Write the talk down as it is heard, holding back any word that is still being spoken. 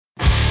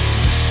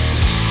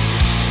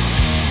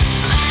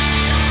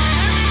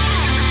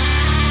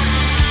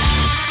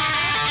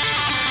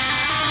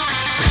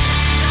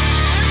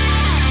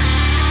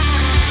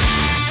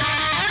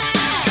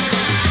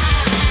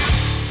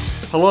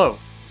Hello,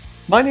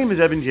 my name is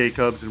Evan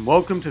Jacobs and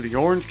welcome to the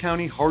Orange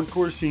County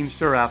Hardcore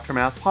Scenester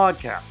Aftermath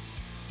podcast.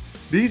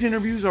 These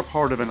interviews are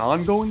part of an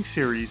ongoing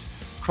series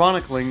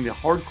chronicling the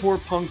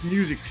hardcore punk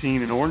music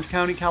scene in Orange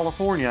County,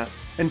 California,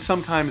 and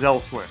sometimes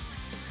elsewhere.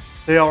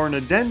 They are an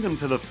addendum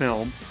to the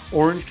film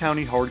Orange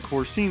County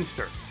Hardcore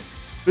Scenester.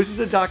 This is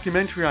a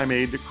documentary I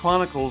made that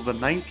chronicles the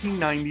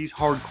 1990s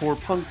hardcore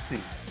punk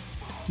scene.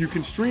 You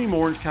can stream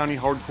Orange County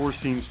Hardcore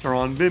Scenester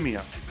on Vimeo.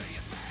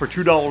 For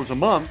 $2 a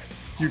month,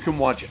 you can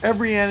watch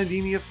every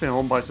Anademia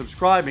film by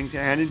subscribing to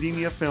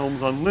Anademia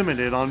Films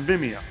Unlimited on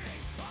Vimeo.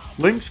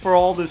 Links for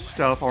all this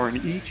stuff are in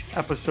each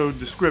episode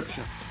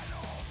description.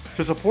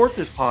 To support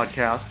this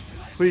podcast,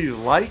 please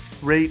like,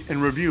 rate,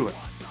 and review it.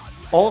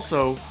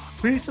 Also,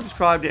 please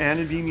subscribe to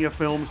Anademia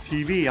Films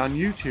TV on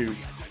YouTube,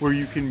 where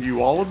you can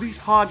view all of these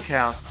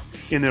podcasts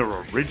in their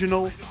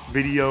original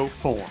video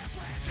form.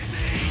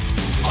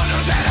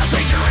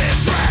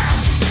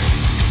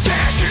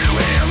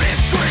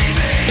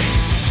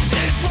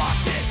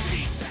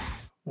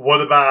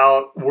 What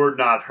about Word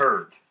Not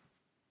Heard?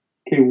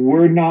 Okay,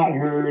 Word Not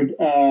Heard.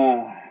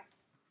 Trying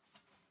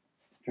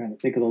to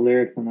think of the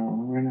lyrics on that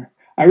one.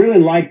 I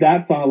really like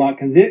that song a lot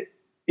because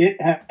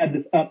it had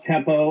this up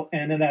tempo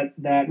and then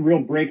that real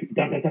break, you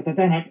know,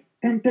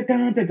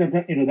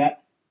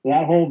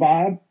 that whole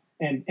vibe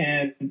and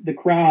the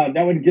crowd,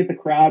 that would get the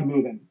crowd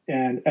moving.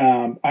 And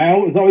I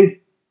was always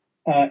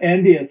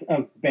envious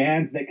of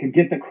bands that could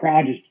get the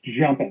crowd just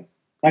jumping.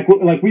 Like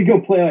we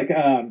go play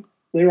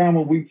later on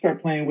when we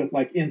start playing with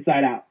like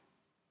Inside Out.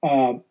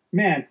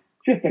 Man,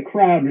 just the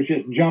crowd was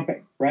just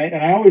jumping, right?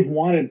 And I always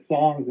wanted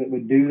songs that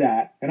would do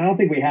that. And I don't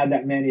think we had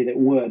that many that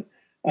would.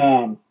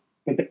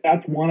 But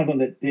that's one of them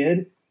that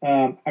did.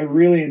 I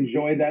really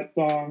enjoyed that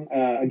song.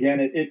 Again,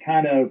 it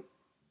kind of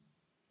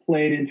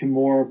played into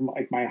more of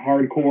like my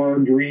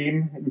hardcore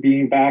dream,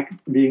 being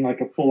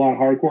like a full-on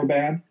hardcore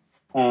band.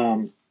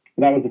 But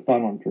that was a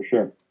fun one for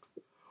sure.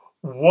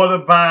 What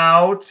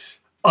about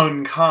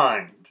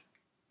Unkind?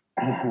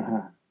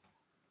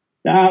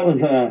 That was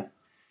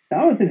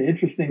an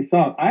interesting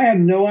song. I have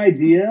no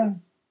idea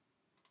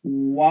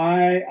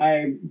why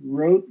I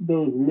wrote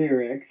those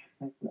lyrics.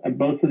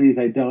 Both of these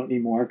I don't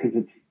anymore because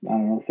it's, I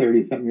don't know,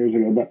 30-something years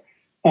ago. But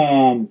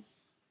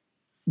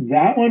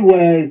that one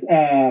was,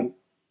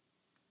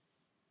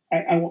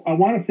 I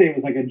want to say it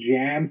was like a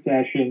jam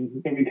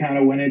session that we kind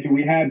of went into.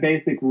 We had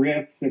basic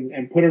riffs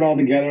and put it all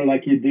together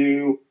like you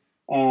do.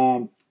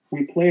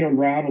 We played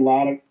around a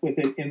lot with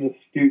it in the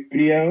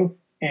studio,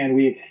 and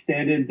we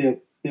extended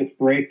this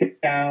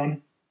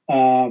breakdown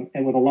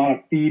and with a lot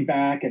of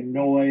feedback and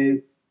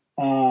noise.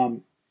 I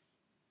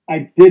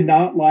did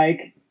not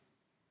like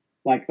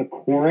the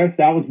chorus.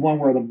 That was one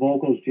where the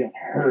vocals just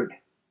hurt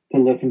to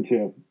listen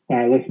to when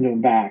I listened to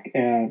them back,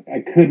 and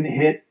I couldn't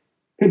hit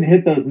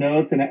those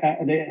notes, and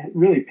they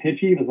really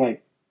pitchy. It was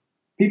like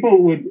they'd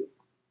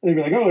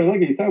be like, "Oh, look,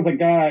 he sounds like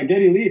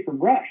Geddy Lee from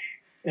Rush,"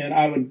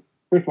 and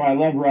first of all, I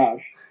love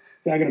Rush.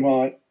 Second of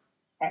all,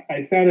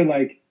 I sounded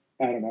like,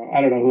 I don't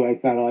know who I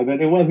sounded like,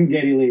 but it wasn't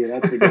Geddy Lee,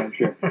 that's for damn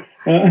sure.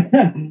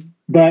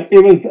 But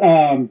it was,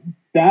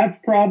 that's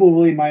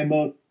probably my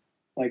most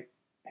like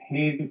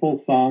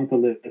painful song to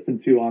listen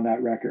to on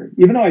that record.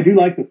 Even though I do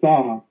like the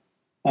song,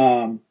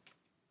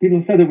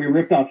 people said that we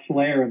ripped off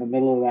Slayer in the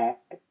middle of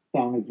that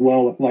song as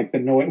well with like the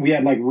noise. We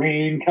had like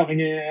rain coming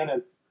in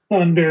and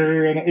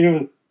thunder, and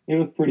it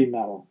was pretty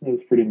metal. It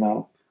was pretty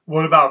metal.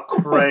 What about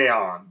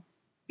Crayon?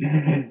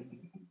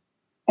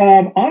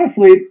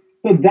 Honestly,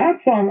 so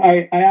that song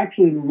I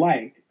actually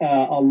liked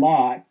a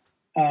lot.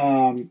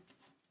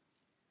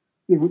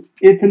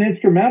 It's an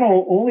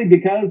instrumental only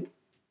because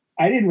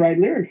I didn't write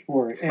lyrics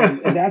for it,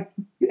 and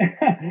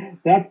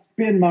that's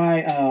been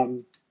my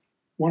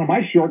one of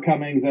my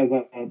shortcomings as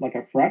a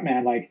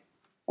frontman. Like,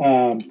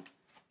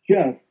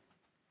 just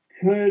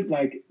could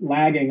like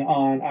lagging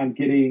on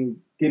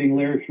getting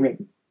lyrics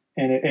written,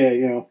 and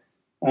you know.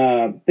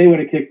 They would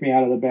have kicked me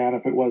out of the band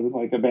if it wasn't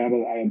like a band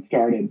that I had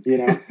started, you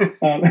know?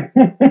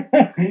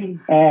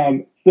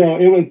 So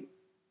it was,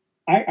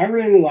 I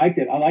really liked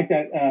it. I liked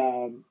that,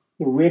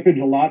 the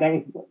riffage a lot. That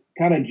was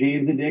kind of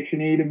James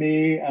Addiction-y to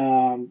me.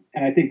 And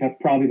I think that's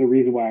probably the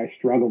reason why I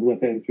struggled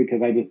with it, is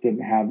because I just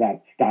didn't have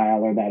that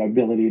style or that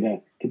ability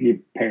to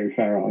be Perry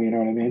Farrell, you know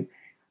what I mean?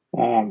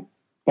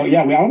 But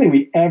yeah, I don't think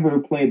we ever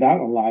played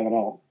that one live at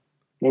all.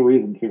 No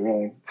reason to,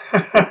 really.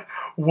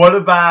 What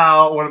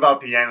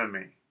about The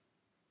Enemy?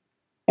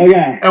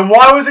 Okay. And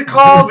why was it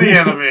called The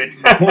Enemy?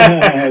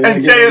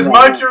 And say as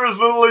much or as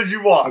little as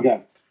you want.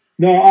 Okay.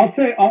 No,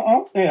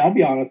 I'll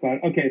be honest on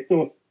it. Okay,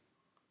 so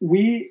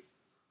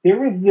there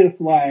was this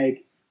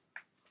like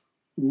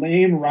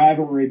lame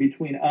rivalry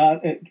between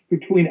us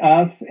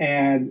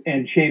and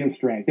Chain of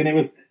Strength, and it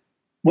was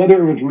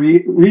whether it was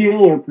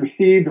real or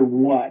perceived or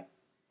what.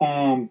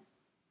 And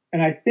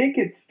I think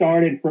it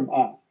started from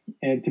us.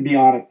 And to be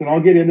honest, and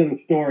I'll get into the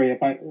story if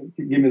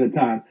you give me the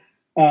time.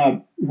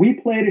 We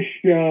played a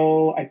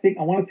show, I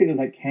want to say it was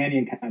like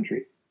Canyon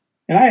Country.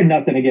 And I had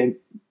nothing against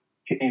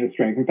Chain of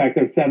Strength. In fact,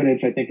 their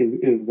 7-inch, I think,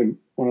 is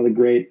one of the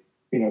great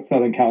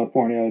Southern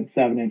California,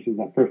 7 Inches,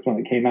 that first one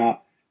that came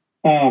out.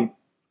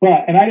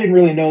 And I didn't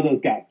really know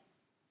those guys.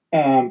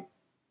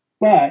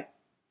 But,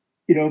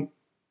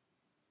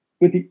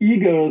 with the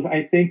Egos,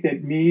 I think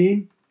that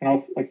me, and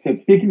I'll, like I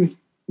said, speaking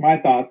my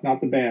thoughts, not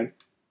the band,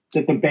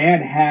 that the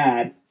band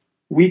had,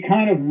 we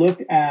kind of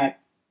looked at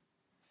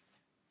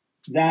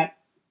that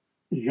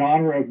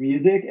genre of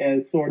music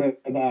as sort of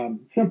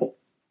simple.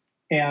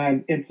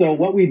 And so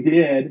what we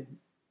did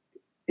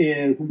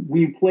is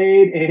we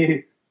played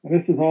and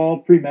this is all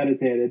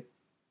premeditated,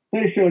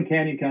 played a show in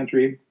Canyon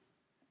Country,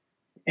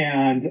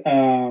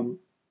 and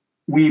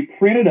we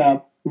printed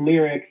up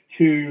lyrics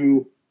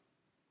to,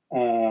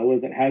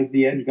 Has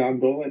the Edge Gone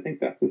Dull? I think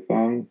that's the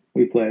song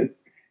we played.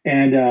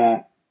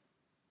 And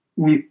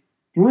we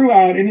threw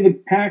out into the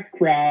packed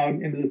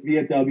crowd, into this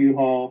VFW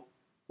hall,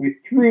 we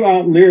threw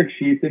out lyric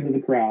sheets into the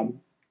crowd.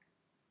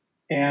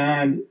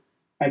 And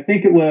I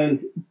think it was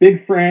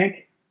Big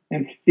Frank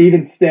and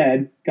Steven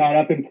Stead got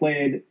up and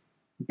played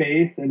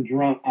bass and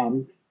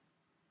drums.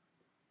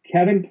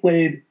 Kevin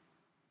played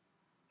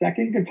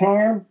second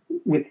guitar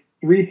with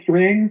 3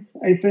 strings,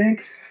 I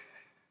think.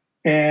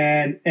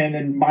 And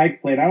then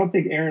Mike played. I don't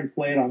think Aaron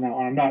played on that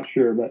one. I'm not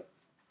sure. But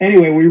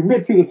anyway, we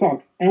ripped through the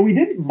song. And we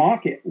didn't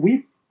mock it.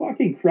 We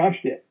fucking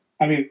crushed it.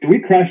 I mean, we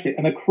crushed it.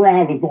 And the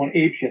crowd was going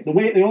apeshit. The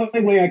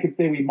only way I could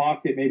say we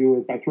mocked it maybe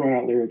was by throwing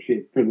out lyric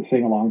sheets for the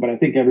sing-along. But I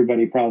think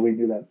everybody probably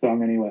knew that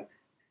song anyway.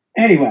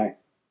 Anyway,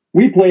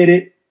 we played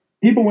it.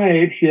 People went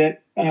apeshit.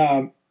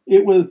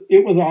 It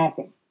was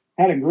awesome.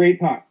 Had a great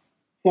time.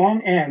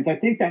 Song ends. I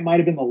think that might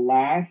have been the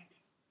last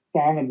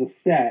song of the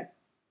set.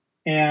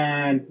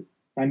 And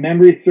my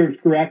memory serves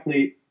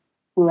correctly,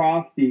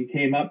 Frosty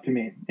came up to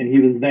me and he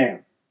was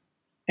there.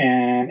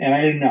 And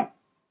I didn't know.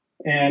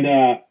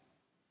 And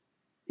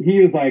he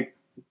was like,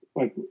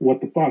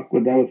 what the fuck?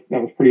 That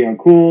was pretty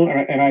uncool.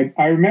 And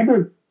I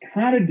remember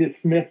kind of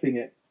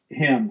dismissing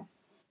him,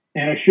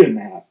 and I shouldn't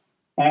have.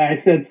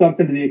 I said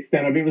something to the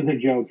extent of, it was a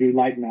joke, dude,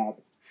 lighten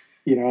up.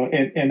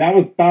 And that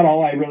was about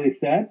all I really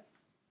said.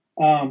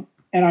 And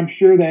I'm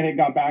sure then it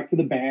got back to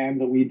the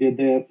band that we did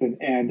this,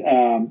 and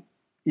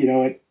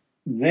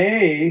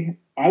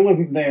I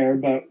wasn't there,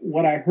 but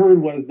what I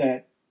heard was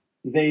that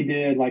they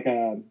did like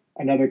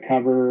another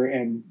cover,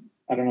 and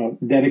I don't know,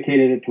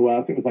 dedicated it to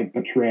us. It was like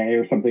Betray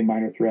or something,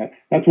 Minor Threat.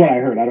 That's what I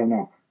heard. I don't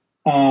know.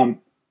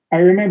 I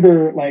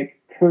remember like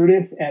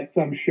Curtis at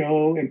some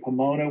show in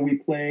Pomona we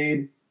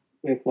played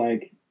with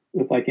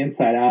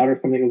Inside Out or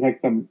something. It was like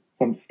some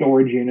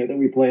storage unit that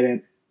we played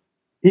in.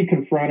 He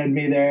confronted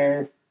me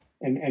there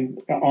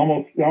and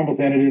almost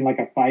ended in like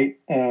a fight.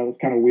 It was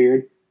kind of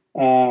weird.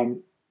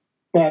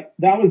 But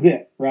that was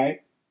it,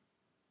 right?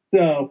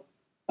 So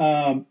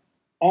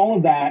all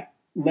of that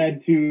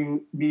led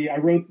to me, I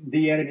wrote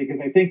The Enemy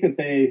because I think that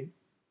they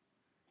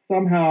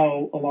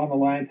somehow along the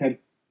lines had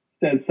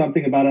said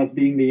something about us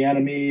being the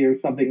enemy or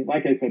something,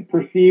 like I said,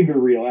 perceived or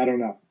real, I don't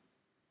know.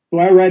 So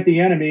I write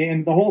The Enemy,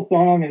 and the whole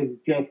song is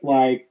just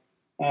like,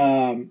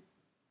 about,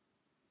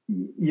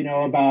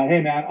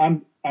 hey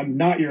man, I'm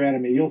not your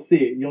enemy. You'll see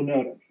it. You'll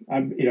notice.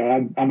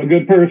 I'm a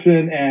good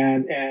person,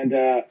 and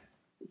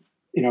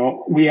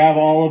we have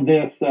all of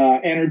this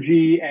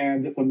energy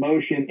and this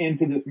emotion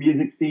into this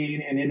music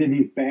scene and into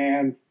these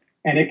bands,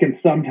 and it can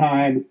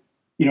sometimes,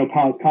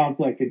 cause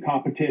conflict and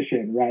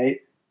competition,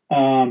 right?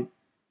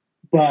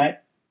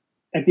 But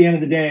at the end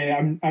of the day,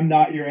 I'm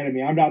not your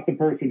enemy. I'm not the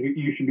person who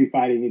you should be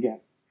fighting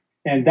against.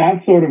 And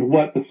that's sort of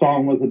what the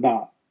song was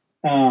about.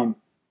 And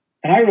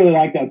I really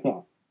like that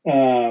song.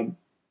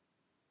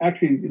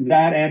 Actually,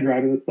 that and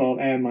Driving the Salt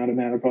and Mind of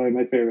Man are probably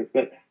my favorites.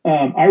 But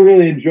I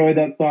really enjoyed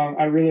that song.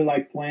 I really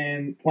liked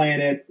playing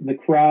it. The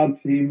crowd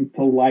seemed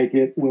to like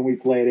it when we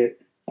played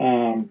it.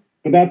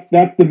 But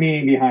that's the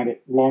meaning behind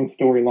it. Long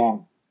story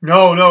long.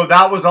 No,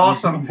 that was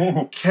awesome.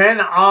 Can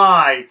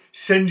I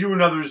send you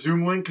another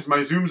Zoom link? Because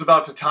my Zoom's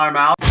about to time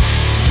out.